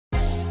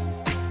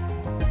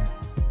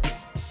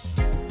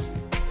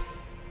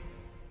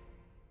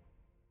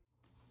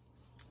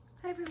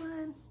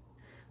everyone.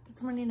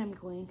 This morning I'm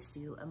going to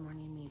do a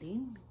morning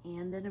meeting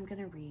and then I'm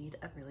going to read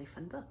a really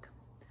fun book.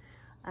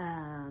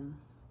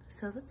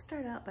 So let's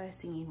start out by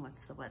singing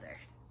What's the Weather?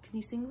 Can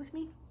you sing with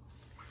me?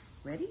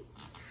 Ready?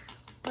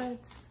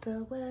 What's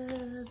the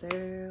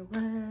weather,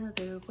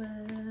 weather,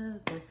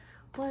 weather?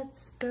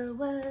 What's the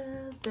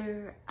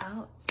weather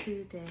out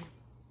today?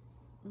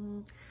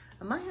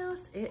 At my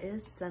house, it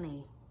is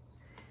sunny.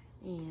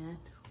 And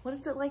what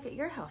is it like at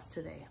your house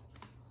today?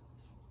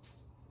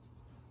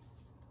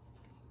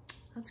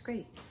 That's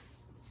great.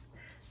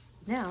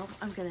 Now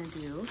I'm gonna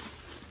do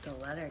the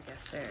letter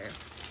guesser.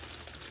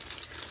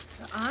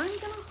 So I'm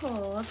gonna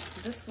hold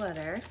this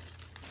letter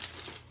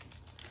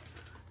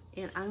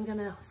and I'm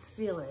gonna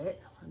feel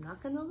it. I'm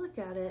not gonna look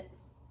at it,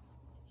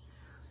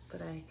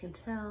 but I can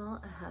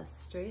tell it has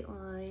straight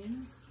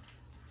lines.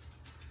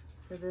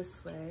 Go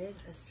this way,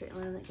 a straight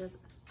line that goes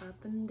up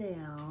and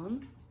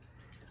down.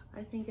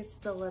 I think it's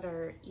the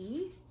letter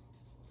E.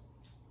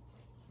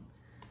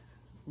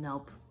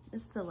 Nope,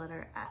 it's the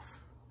letter F.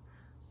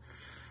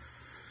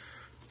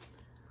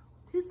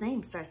 Whose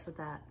name starts with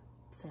that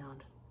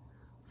sound?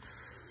 It's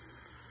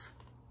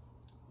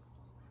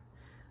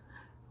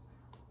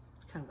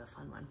kind of a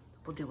fun one.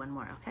 We'll do one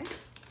more, okay?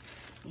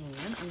 And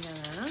I'm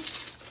gonna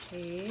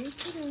take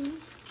it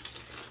in,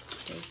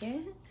 take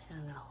it, and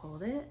I'm gonna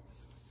hold it.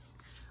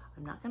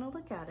 I'm not gonna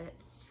look at it.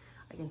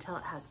 I can tell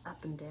it has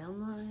up and down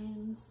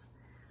lines,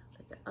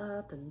 like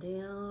up and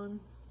down.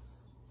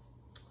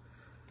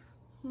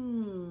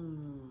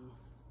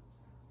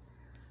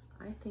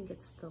 I think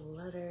it's the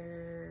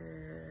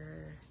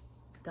letter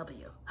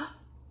W.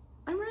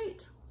 I'm right.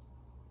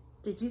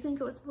 Did you think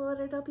it was the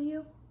letter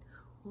W?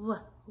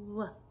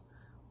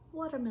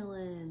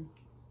 Watermelon.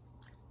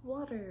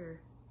 Water.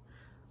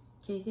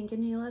 Can you think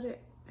any letter?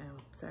 Oh,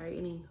 sorry,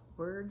 any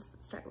words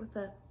that start with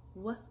the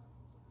W? You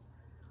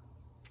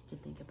can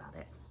think about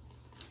it.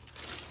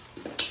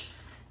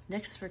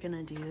 Next, we're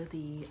gonna do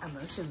the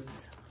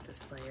emotions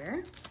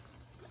displayer.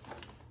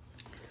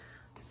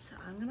 So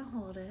I'm gonna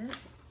hold it.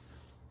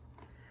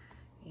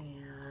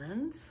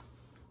 And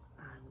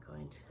I'm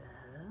going to go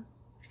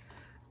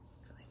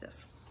like this.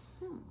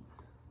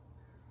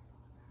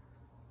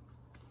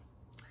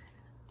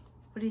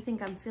 What do you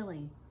think I'm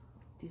feeling?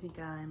 Do you think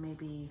I may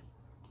be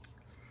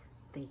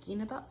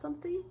thinking about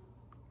something?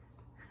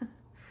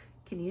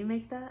 Can you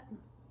make that?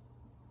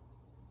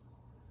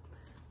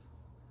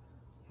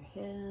 Your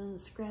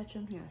hands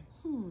scratching here.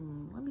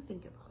 Let me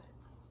think about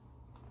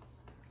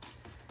it.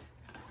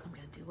 I'm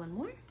gonna do one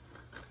more.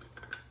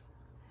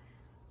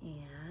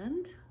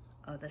 And,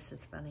 oh, this is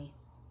funny.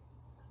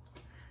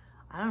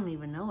 I don't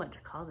even know what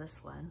to call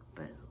this one,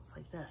 but it's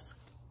like this.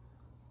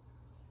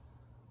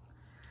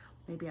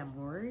 Maybe I'm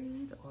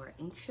worried or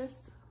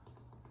anxious.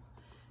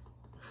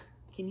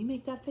 Can you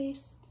make that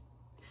face?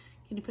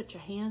 Can you put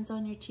your hands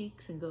on your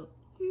cheeks and go,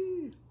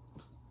 Ew.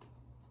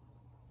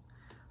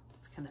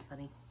 It's kind of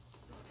funny.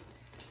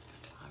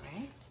 All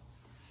right.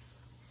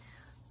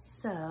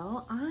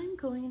 So I'm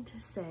going to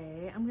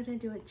say, I'm going to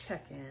do a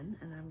check-in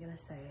and I'm going to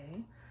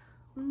say,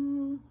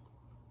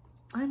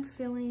 I'm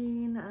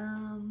feeling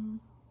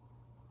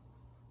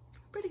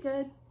pretty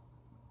good.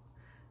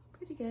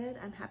 Pretty good.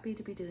 I'm happy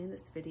to be doing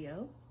this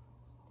video.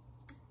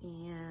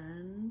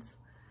 And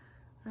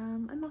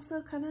I'm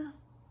also kind of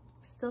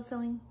still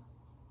feeling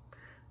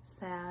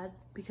sad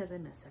because I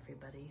miss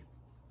everybody.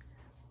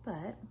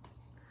 But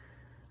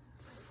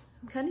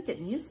I'm kind of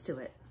getting used to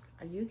it.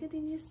 Are you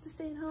getting used to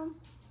staying home?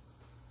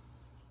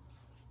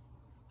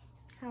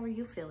 How are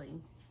you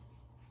feeling?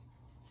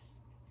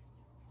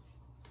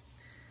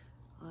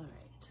 All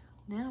right,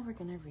 now we're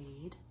gonna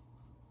read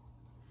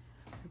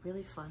a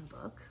really fun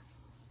book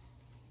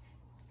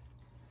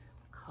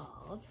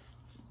called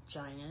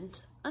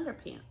Giant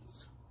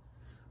Underpants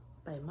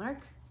by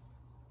Mark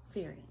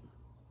Fearing.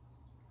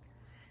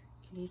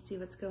 Can you see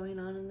what's going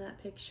on in that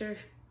picture?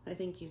 I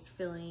think he's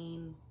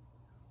feeling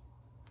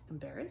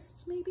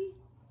embarrassed, maybe?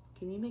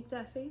 Can you make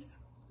that face?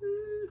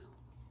 Ooh,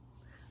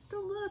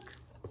 don't look.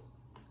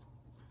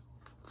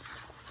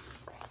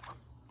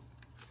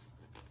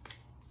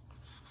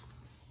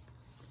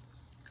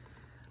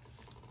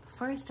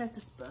 Before I start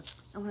this book,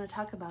 I want to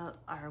talk about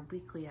our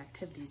weekly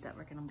activities that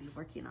we're going to be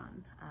working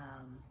on.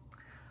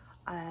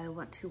 I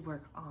want to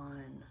work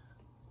on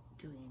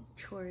doing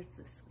chores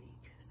this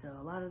week. So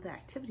a lot of the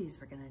activities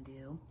we're going to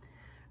do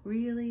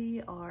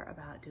really are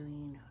about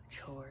doing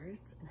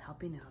chores and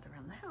helping out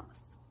around the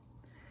house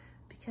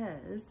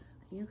because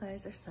you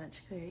guys are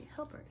such great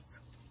helpers,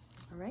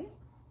 all right?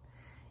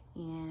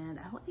 And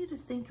I want you to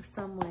think of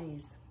some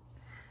ways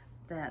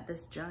that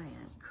this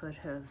giant could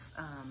have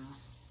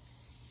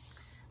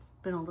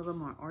been a little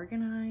more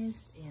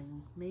organized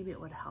and maybe it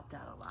would have helped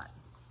out a lot.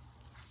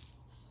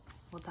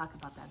 We'll talk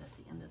about that at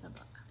the end of the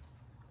book.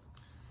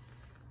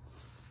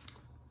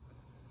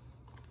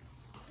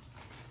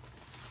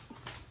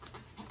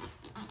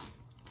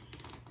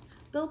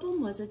 Bilbo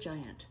was a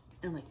giant,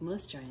 and like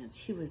most giants,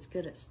 he was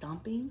good at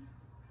stomping,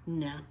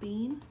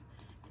 napping,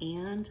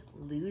 and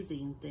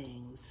losing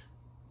things.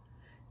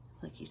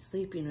 Like he's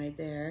sleeping right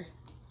there.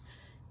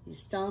 He's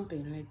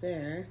stomping right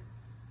there.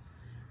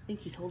 I think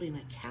he's holding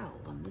a cow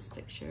on this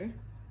picture.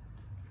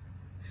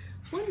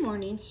 One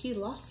morning, he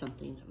lost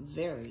something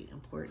very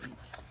important.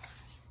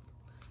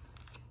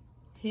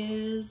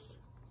 His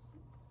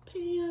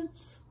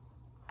pants.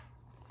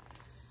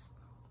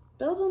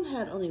 Belbum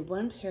had only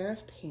one pair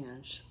of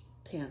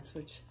pants,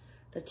 which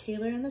the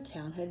tailor in the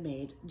town had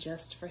made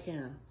just for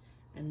him,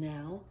 and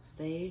now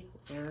they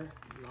were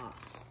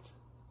lost.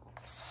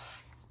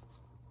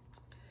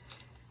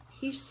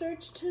 He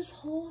searched his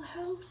whole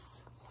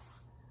house.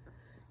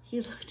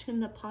 He looked in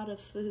the pot of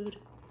food.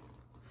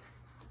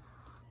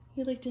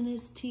 He looked in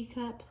his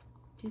teacup.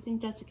 Do you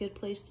think that's a good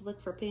place to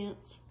look for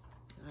pants?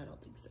 I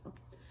don't think so.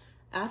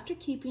 After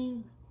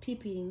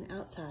peeping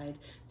outside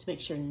to make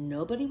sure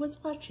nobody was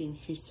watching,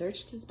 he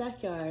searched his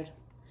backyard.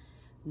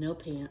 No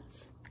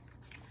pants.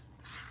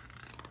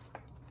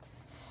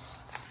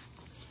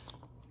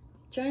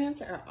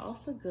 Giants are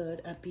also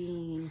good at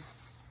being,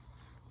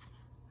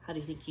 how do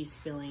you think he's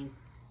feeling?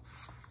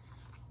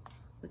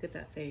 Look at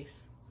that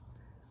face.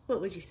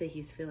 What would you say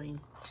he's feeling?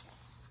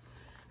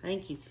 I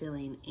think he's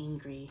feeling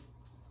angry.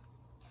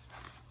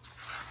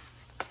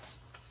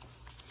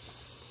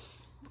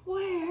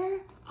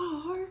 Where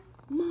are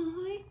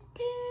my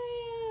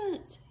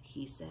pants?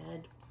 He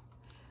said.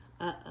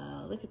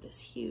 Uh-oh, look at this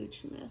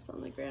huge mess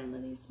on the ground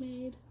that he's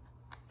made.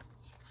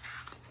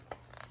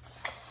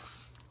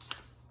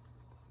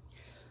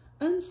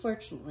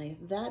 Unfortunately,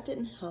 that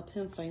didn't help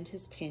him find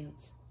his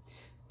pants,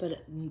 but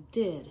it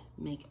did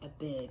make a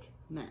big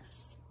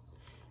mess.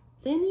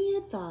 Then he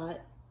had thought,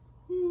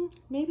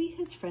 maybe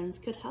his friends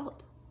could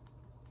help.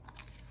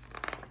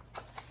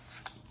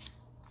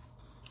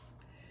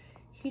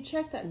 He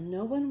checked that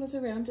no one was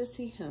around to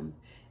see him,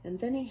 and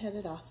then he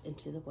headed off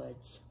into the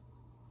woods.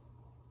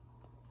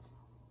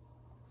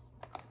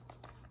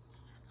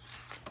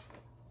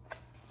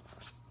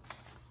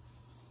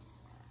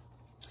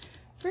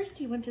 First,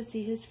 he went to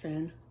see his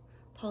friend,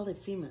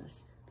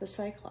 Polyphemus, the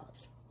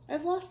Cyclops.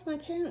 "I've lost my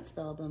pants,"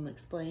 Belbum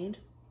explained.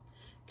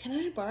 "Can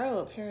I borrow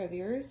a pair of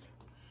yours?"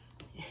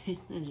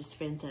 And his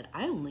friend said,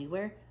 "I only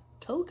wear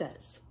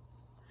togas."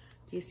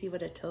 Do you see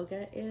what a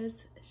toga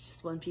is? It's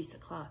just one piece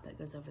of cloth that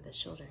goes over the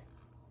shoulder.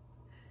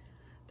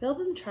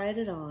 Belbum tried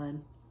it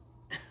on.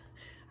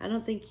 I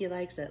don't think he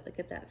likes it. Look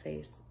at that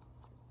face.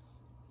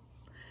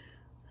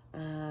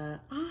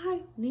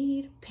 I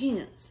need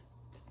pants.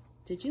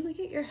 "Did you look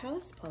at your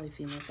house?"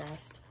 Polyphemus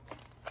asked.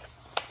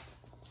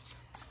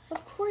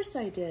 "Of course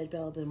I did,"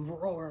 Belbum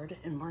roared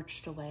and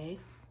marched away.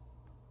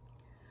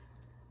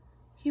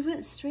 He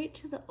went straight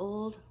to the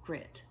old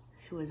Grit,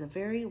 who was a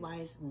very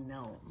wise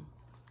gnome.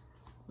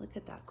 Look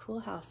at that cool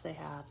house they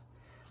have.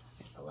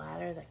 There's a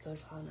ladder that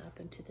goes on up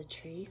into the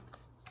tree.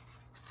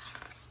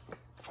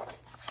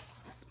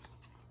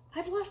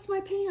 "I've lost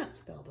my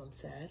pants," Belbum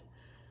said.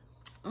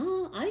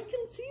 I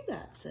can see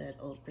that," said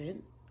old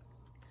Grit.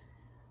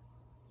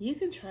 "You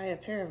can try a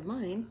pair of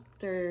mine.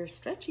 They're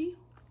stretchy."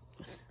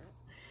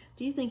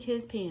 Do you think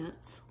his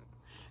pants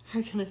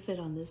are gonna fit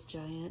on this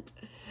giant?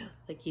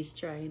 Like he's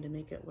trying to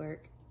make it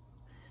work.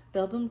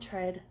 Belbum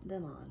tried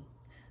them on.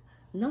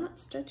 "Not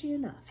stretchy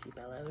enough," he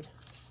bellowed.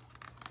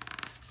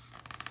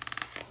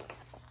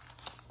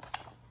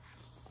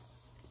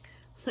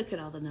 Look at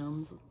all the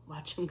gnomes.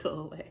 Watch him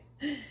go away.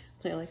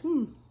 They're like,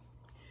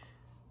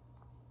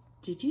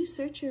 "Did you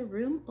search your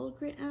room?" old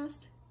Grit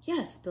asked.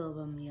 "Yes,"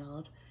 Belbum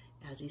yelled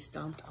as he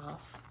stomped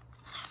off.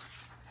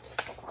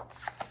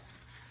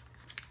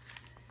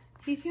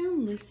 He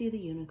found Lucy the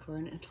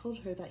unicorn and told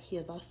her that he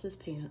had lost his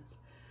pants.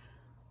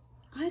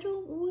 "I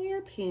don't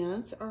wear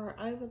pants, or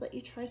I would let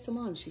you try some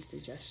on," she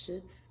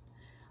suggested.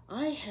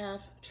 "I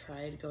have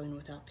tried going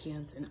without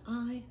pants and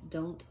I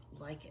don't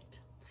like it."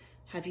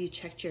 "Have you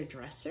checked your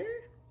dresser?"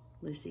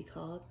 Lucy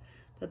called,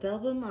 but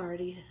Belbum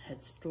already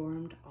had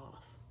stormed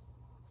off.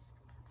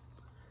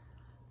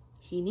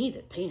 He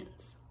needed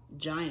pants,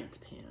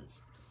 giant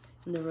pants,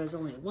 and there was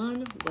only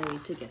one way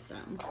to get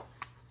them.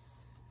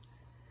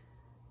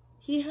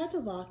 He had to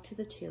walk to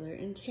the tailor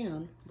in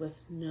town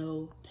with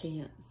no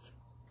pants.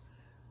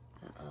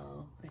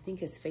 Uh-oh, I think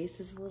his face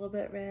is a little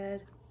bit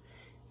red.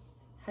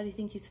 How do you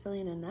think he's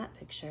feeling in that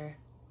picture?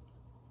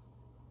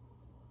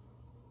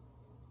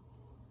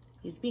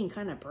 He's being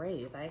kind of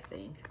brave, I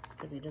think,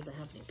 because he doesn't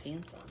have any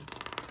pants on,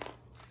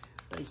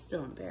 but he's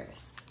still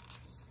embarrassed.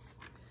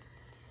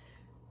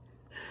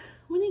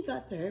 When he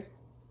got there,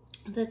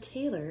 the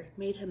tailor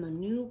made him a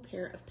new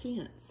pair of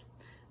pants.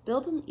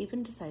 Belbum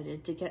even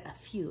decided to get a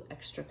few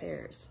extra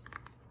pairs.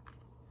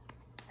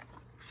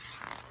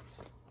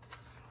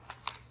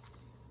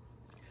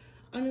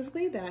 On his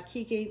way back,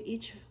 he gave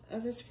each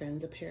of his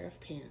friends a pair of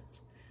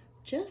pants,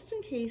 just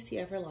in case he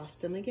ever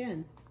lost them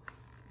again.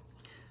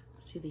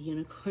 See, the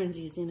unicorn's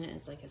using it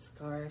as like a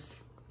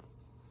scarf.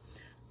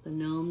 The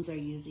gnomes are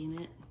using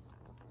it.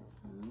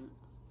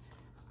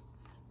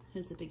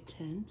 Here's a big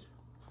tent.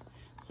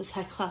 The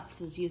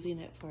Cyclops is using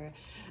it for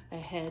a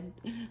head,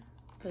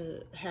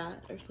 a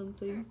hat or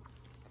something.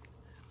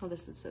 Oh,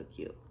 this is so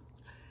cute.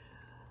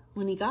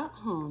 When he got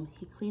home,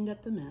 he cleaned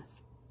up the mess.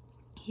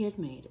 he had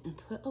made and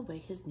put away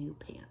his new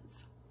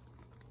pants.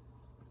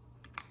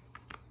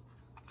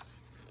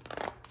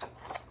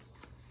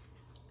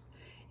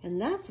 And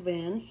that's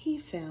when he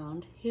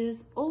found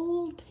his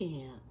old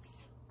pants.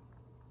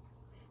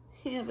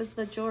 It was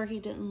the drawer he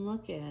didn't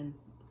look in.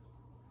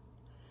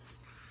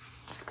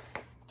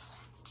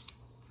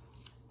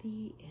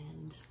 The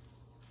end.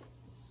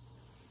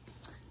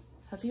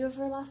 Have you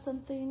ever lost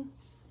something?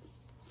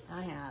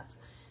 I have.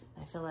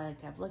 I feel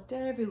like I've looked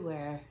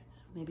everywhere,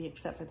 maybe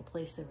except for the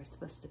place they were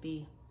supposed to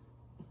be.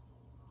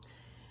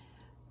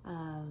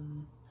 I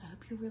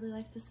hope you really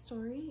like this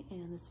story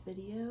and this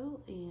video,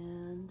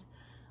 and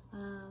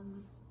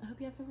I hope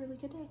you have a really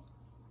good day.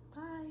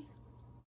 Bye.